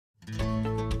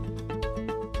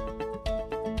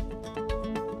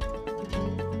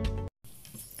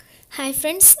Hi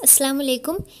friends, അസ്സലാമു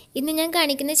അലൈക്കും. ഇന്ന് ഞാൻ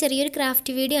കാണിക്കുന്ന ചെറിയൊരു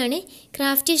ക്രാഫ്റ്റ് വീഡിയോ ആണ്.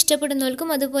 ക്രാഫ്റ്റ് ഇഷ്ടപ്പെടുന്നവർക്കും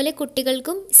അതുപോലെ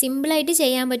കുട്ടികൾക്കും സിമ്പിളായിട്ട്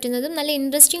ചെയ്യാൻ പറ്റുന്നതും നല്ല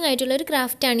ഇൻട്രസ്റ്റിംഗ് ആയിട്ടുള്ളൊരു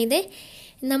ക്രാഫ്റ്റാണിത്.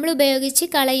 നമ്മൾ ഉപയോഗിച്ച്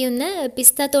കളയുന്ന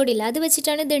പിസ്ത തോടില്ല, അത്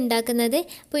വെച്ചിട്ടാണ് ഇത് ഉണ്ടാക്കുന്നത്.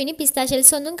 അപ്പോൾ ഇനി പിസ്ത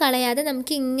ഷെൽസ് ഒന്നും കളയാതെ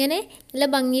നമുക്ക് ഇങ്ങനെ നല്ല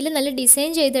ഭംഗിയിൽ നല്ല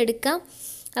ഡിസൈൻ ചെയ്തെടുക്കാം.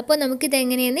 അപ്പോൾ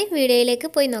നമുക്കിതെങ്ങനെയെന്ന് വീഡിയോയിലേക്ക്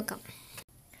പോയി നോക്കാം.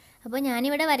 അപ്പോൾ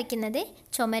ഞാനിവിടെ വരയ്ക്കുന്നത്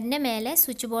ചുമരിൻ്റെ മേലെ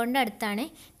സ്വിച്ച് ബോർഡിൻ്റെ അടുത്താണ്.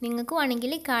 നിങ്ങൾക്ക്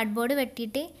വേണമെങ്കിൽ കാർഡ്ബോർഡ്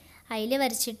വെട്ടിയിട്ട് അതിൽ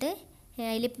വരച്ചിട്ട്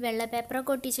അതിൽ വെള്ള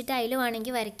പേപ്പറൊക്കെ ഒട്ടിച്ചിട്ട് അതിൽ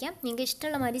വേണമെങ്കിൽ വരയ്ക്കാം. നിങ്ങൾക്ക്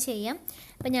ഇഷ്ടമുള്ള മാതിരി ചെയ്യാം.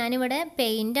 അപ്പോൾ ഞാനിവിടെ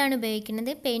പെയിൻ്റാണ്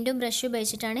ഉപയോഗിക്കുന്നത്. പെയിൻറ്റും ബ്രഷും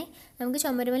ഉപയോഗിച്ചിട്ടാണ്. നമുക്ക്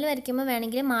ചുമരുമേൽ വരയ്ക്കുമ്പോൾ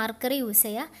വേണമെങ്കിൽ മാർക്കർ യൂസ്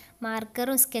ചെയ്യാം.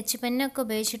 മാർക്കറും സ്കെച്ച് പെന്നൊക്കെ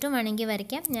ഉപയോഗിച്ചിട്ടും വേണമെങ്കിൽ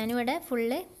വരയ്ക്കാം. ഞാനിവിടെ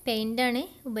ഫുള്ള് പെയിൻ്റാണ്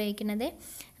ഉപയോഗിക്കുന്നത്.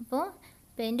 അപ്പോൾ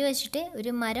പെയിൻറ്റ് വെച്ചിട്ട്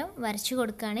ഒരു മരം വരച്ച്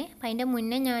കൊടുക്കുകയാണ്. അപ്പോൾ അതിൻ്റെ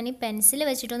മുന്നേ ഞാൻ പെൻസിൽ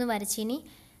വെച്ചിട്ടൊന്ന് വരച്ചിനി.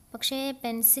 പക്ഷേ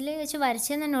പെൻസിൽ വെച്ച്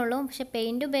വരച്ചെന്ന് തന്നെ ഉള്ളൂ. പക്ഷേ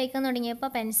പെയിൻറ്റ് ഉപയോഗിക്കാൻ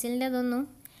തുടങ്ങിയപ്പോൾ പെൻസിലിൻ്റെ അതൊന്നും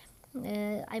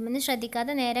അതിമൊന്ന്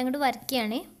ശ്രദ്ധിക്കാതെ നേരെ അങ്ങോട്ട്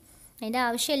വരയ്ക്കുകയാണ്. അതിൻ്റെ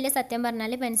ആവശ്യമില്ല, സത്യം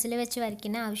പറഞ്ഞാൽ പെൻസിൽ വെച്ച്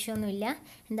വരയ്ക്കുന്ന ആവശ്യമൊന്നുമില്ല.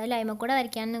 എന്തായാലും അതിമ കൂടെ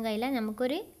വരയ്ക്കാനൊന്നും കഴിയില്ല.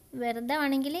 നമുക്കൊരു വെറുതെ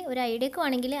ആണെങ്കിൽ ഒരു ഐഡിയക്ക്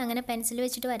വേണമെങ്കിൽ അങ്ങനെ പെൻസിൽ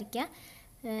വെച്ചിട്ട് വരയ്ക്കുക.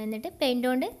 എന്നിട്ട് പെയിൻറ്റ്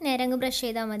കൊണ്ട് നേരെ അങ്ങ് ബ്രഷ്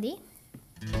ചെയ്താൽ മതി.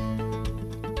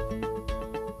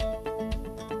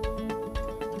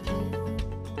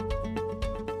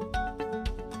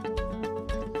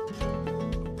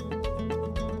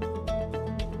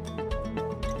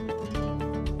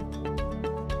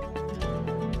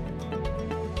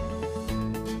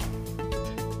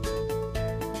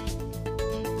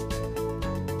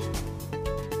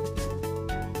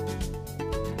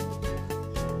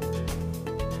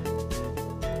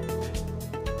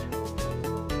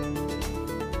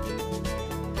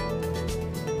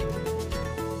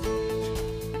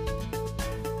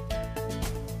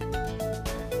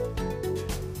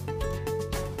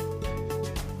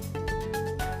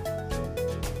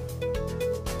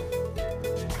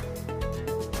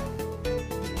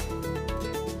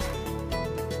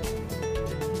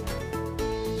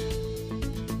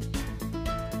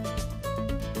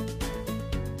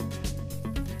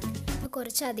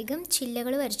 കുറച്ചധികം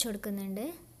ചില്ലകൾ വരച്ചു കൊടുക്കുന്നുണ്ട്.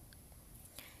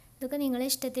 ഇതൊക്കെ നിങ്ങളെ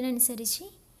ഇഷ്ടത്തിനനുസരിച്ച്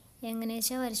എങ്ങനെ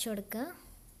വെച്ചാൽ വരച്ചു കൊടുക്കുക.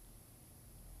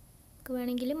 നമുക്ക്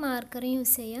വേണമെങ്കിൽ മാർക്കറും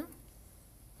യൂസ് ചെയ്യാം.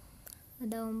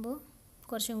 അതാവുമ്പോൾ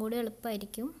കുറച്ചും കൂടി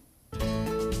എളുപ്പമായിരിക്കും.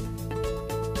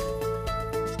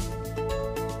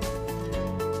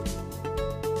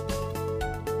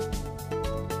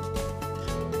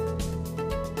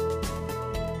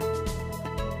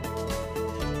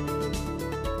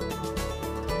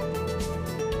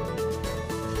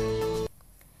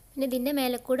 പിന്നെ ഇതിൻ്റെ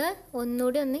മേലെ കൂടെ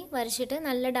ഒന്നുകൂടി ഒന്ന് വരച്ചിട്ട്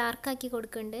നല്ല ഡാർക്കാക്കി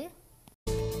കൊടുക്കുന്നുണ്ട്.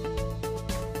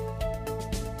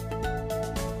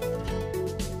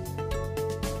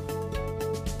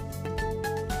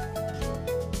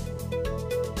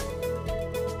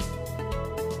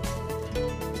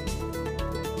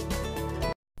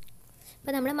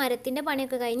 അപ്പോൾ നമ്മുടെ മരത്തിൻ്റെ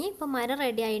പണിയൊക്കെ കഴിഞ്ഞ് ഇപ്പോൾ മരം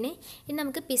റെഡി ആയിന്. ഇനി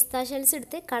നമുക്ക് പിസ്ത ഷെൽസ്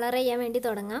എടുത്ത് കളർ ചെയ്യാൻ വേണ്ടി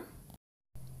തുടങ്ങാം.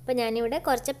 അപ്പോൾ ഞാനിവിടെ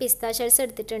കുറച്ച് പിസ്ത ഷെൽസ്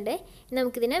എടുത്തിട്ടുണ്ട്.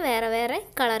 നമുക്കിതിനെ വേറെ വേറെ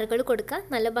കളറുകൾ കൊടുക്കാം.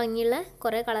 നല്ല ഭംഗിയുള്ള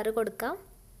കുറേ കളർ കൊടുക്കാം.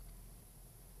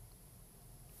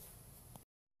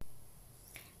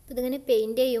 അപ്പോൾ ഇതിങ്ങനെ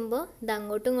പെയിൻറ്റ് ചെയ്യുമ്പോൾ ഇത്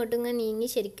അങ്ങോട്ടും ഇങ്ങോട്ടും ഇങ്ങനെ നീങ്ങി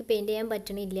ശരിക്കും പെയിൻറ്റ് ചെയ്യാൻ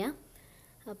പറ്റണില്ല.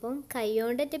 അപ്പം കൈ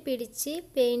കൊണ്ടിട്ട് പിടിച്ച്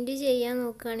പെയിൻറ്റ് ചെയ്യാൻ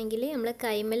നോക്കുകയാണെങ്കിൽ നമ്മൾ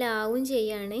കൈമേലാവും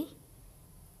ചെയ്യാണ്.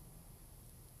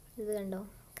 ഇത് കണ്ടോ,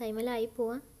 കൈമേലായി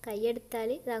പോവാം. കൈ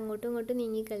എടുത്താൽ ഇത് അങ്ങോട്ടും ഇങ്ങോട്ടും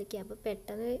നീങ്ങി കളിക്കുക. അപ്പോൾ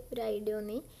പെട്ടെന്ന് ഒരു ഐഡിയ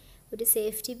തോന്നി ഒരു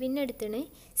സേഫ്റ്റി പിൻ എടുത്തിട്ട്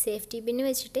സേഫ്റ്റി പിന്ന്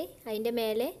വെച്ചിട്ട് അതിൻ്റെ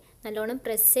മേലെ നല്ലോണം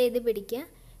പ്രസ് ചെയ്ത് പിടിക്കുക.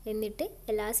 എന്നിട്ട്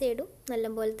എല്ലാ സൈഡും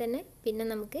നല്ലപോലെ തന്നെ പിന്നെ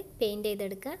നമുക്ക് പെയിൻറ്റ്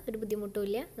ചെയ്തെടുക്കുക. ഒരു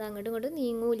ബുദ്ധിമുട്ടുമില്ല, അത് അങ്ങോട്ടും ഇങ്ങോട്ടും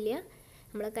നീങ്ങൂല്ല,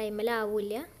 നമ്മളെ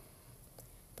കൈമേലാവില്ല.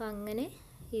 അപ്പോൾ അങ്ങനെ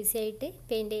ഈസി ആയിട്ട്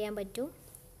പെയിൻറ്റ് ചെയ്യാൻ പറ്റും.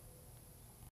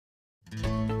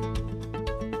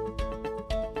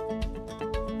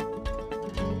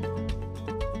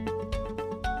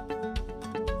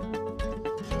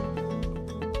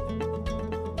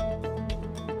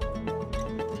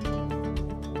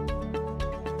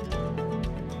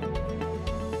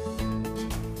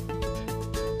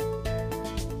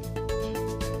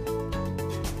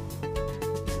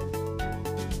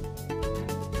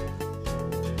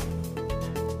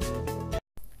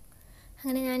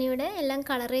 അങ്ങനെ ഞാനിവിടെ എല്ലാം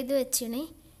കളർ ചെയ്ത് വെച്ചാണ്.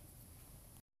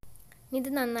 ഇത്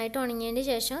നന്നായിട്ട് ഉണങ്ങിയതിന്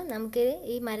ശേഷം നമുക്ക്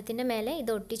ഈ മരത്തിൻ്റെ മേലെ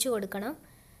ഇത് ഒട്ടിച്ചു കൊടുക്കണം.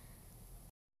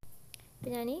 അപ്പോൾ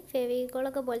ഞാൻ ഈ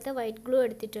ഫെവിക്കോളൊക്കെ പോലത്തെ വൈറ്റ് ഗ്ലൂ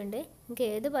എടുത്തിട്ടുണ്ട്. നമുക്ക്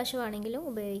ഏത് പശ വേണമെങ്കിലും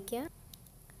ഉപയോഗിക്കാം.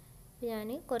 അപ്പോൾ ഞാൻ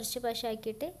കുറച്ച് പശ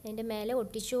ആക്കിയിട്ട് അതിൻ്റെ മേലെ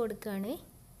ഒട്ടിച്ചു കൊടുക്കുകയാണ്.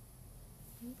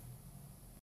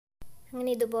 അങ്ങനെ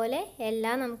ഇതുപോലെ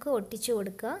എല്ലാം നമുക്ക് ഒട്ടിച്ചു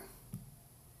കൊടുക്കുക.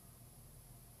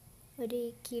 ഒരു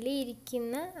കിളി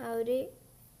ഇരിക്കുന്ന ആ ഒരു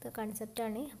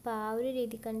കൺസെപ്റ്റാണ്. അപ്പോൾ ആ ഒരു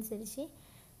രീതിക്കനുസരിച്ച്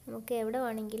നമുക്ക് എവിടെ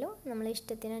വേണമെങ്കിലും നമ്മളെ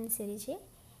ഇഷ്ടത്തിനനുസരിച്ച്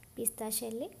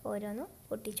പിസ്താഷ്യയിൽ ഓരോന്നും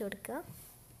ഒട്ടിച്ചു കൊടുക്കുക.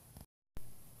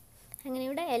 അങ്ങനെ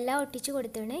ഇവിടെ എല്ലാം ഒട്ടിച്ചു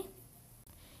കൊടുത്തേ.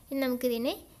 ഇനി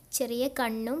നമുക്കിതിന് ചെറിയ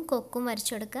കണ്ണും കൊക്കും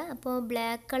വരച്ചു കൊടുക്കുക. അപ്പോൾ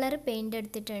ബ്ലാക്ക് കളർ പെയിൻ്റ്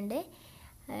എടുത്തിട്ടുണ്ട്.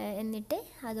 എന്നിട്ട്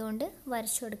അതുകൊണ്ട്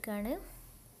വരച്ചു കൊടുക്കുകയാണ്.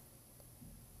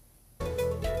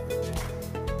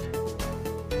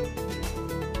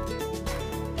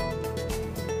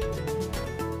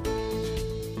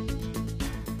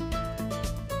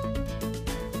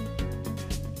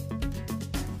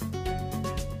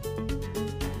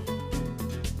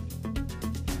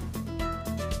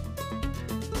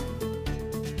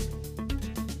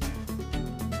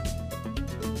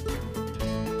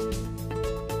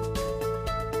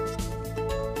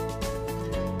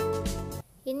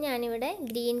 ഇനി ഞാനിവിടെ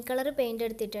ഗ്രീൻ കളർ പെയിൻ്റ്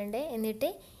എടുത്തിട്ടുണ്ട്. എന്നിട്ട്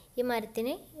ഈ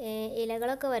മരത്തിന്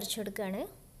ഇലകളൊക്കെ വരച്ചു കൊടുക്കുകയാണ്.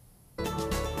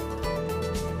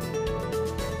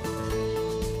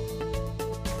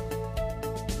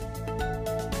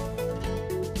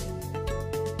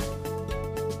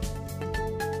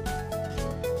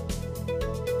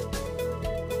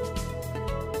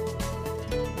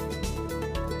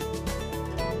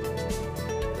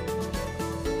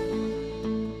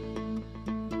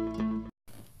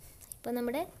 അപ്പോൾ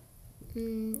നമ്മുടെ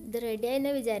ഇത്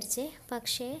റെഡിയായെന്ന് വിചാരിച്ചേ.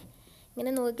 പക്ഷേ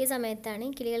ഇങ്ങനെ നോക്കിയ സമയത്താണ്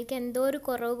കിളികൾക്ക് എന്തോ ഒരു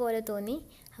കുറവ് പോലെ തോന്നി.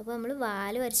 അപ്പോൾ നമ്മൾ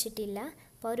വാല് വരച്ചിട്ടില്ല.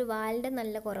 അപ്പോൾ ഒരു വാലിൻ്റെ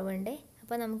നല്ല കുറവുണ്ട്.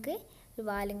 അപ്പോൾ നമുക്ക് ഒരു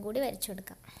വാലും കൂടി വരച്ചു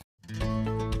കൊടുക്കാം.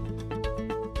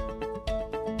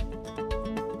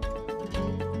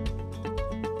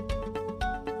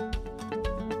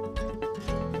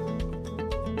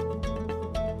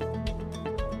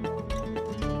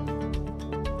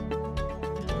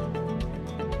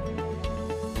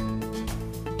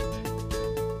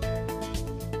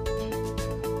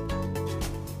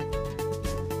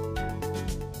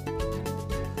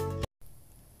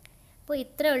 അപ്പോൾ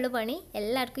ഇത്രയേ ഉള്ളൂ പണി.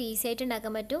 എല്ലാവർക്കും ഈസി ആയിട്ട്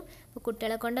ഉണ്ടാക്കാൻ പറ്റും. അപ്പോൾ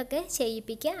കുട്ടികളെ കൊണ്ടൊക്കെ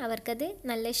ചെയ്യിപ്പിക്കുക. അവർക്കത്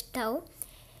നല്ല ഇഷ്ടമാവും.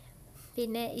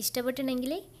 പിന്നെ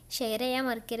ഇഷ്ടപ്പെട്ടിട്ടുണ്ടെങ്കിൽ ഷെയർ ചെയ്യാൻ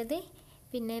മറക്കരുത്.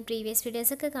 പിന്നെ പ്രീവിയസ്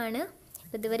വീഡിയോസൊക്കെ കാണുക.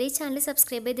 അപ്പോൾ ഇതുവരെ ഈ ചാനൽ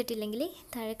സബ്സ്ക്രൈബ് ചെയ്തിട്ടില്ലെങ്കിൽ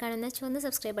താഴെ കാണുന്ന ചുവന്ന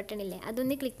സബ്സ്ക്രൈബ് ബട്ടൺ ഇല്ലേ,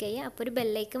 അതൊന്ന് ക്ലിക്ക് ചെയ്യുക. അപ്പോൾ ഒരു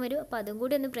ബെല്ലൈക്കൺ വരും. അപ്പോൾ അതും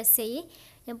കൂടി ഒന്ന് പ്രസ് ചെയ്യ്.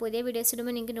 ഞാൻ പുതിയ വീഡിയോസ്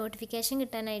ഇടുമ്പോൾ നിങ്ങൾക്ക് നോട്ടിഫിക്കേഷൻ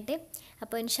കിട്ടാനായിട്ട്.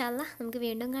 അപ്പോൾ ഇൻഷാ അല്ലാഹ് നമുക്ക്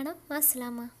വീണ്ടും കാണാം.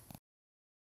 അസ്സലാമു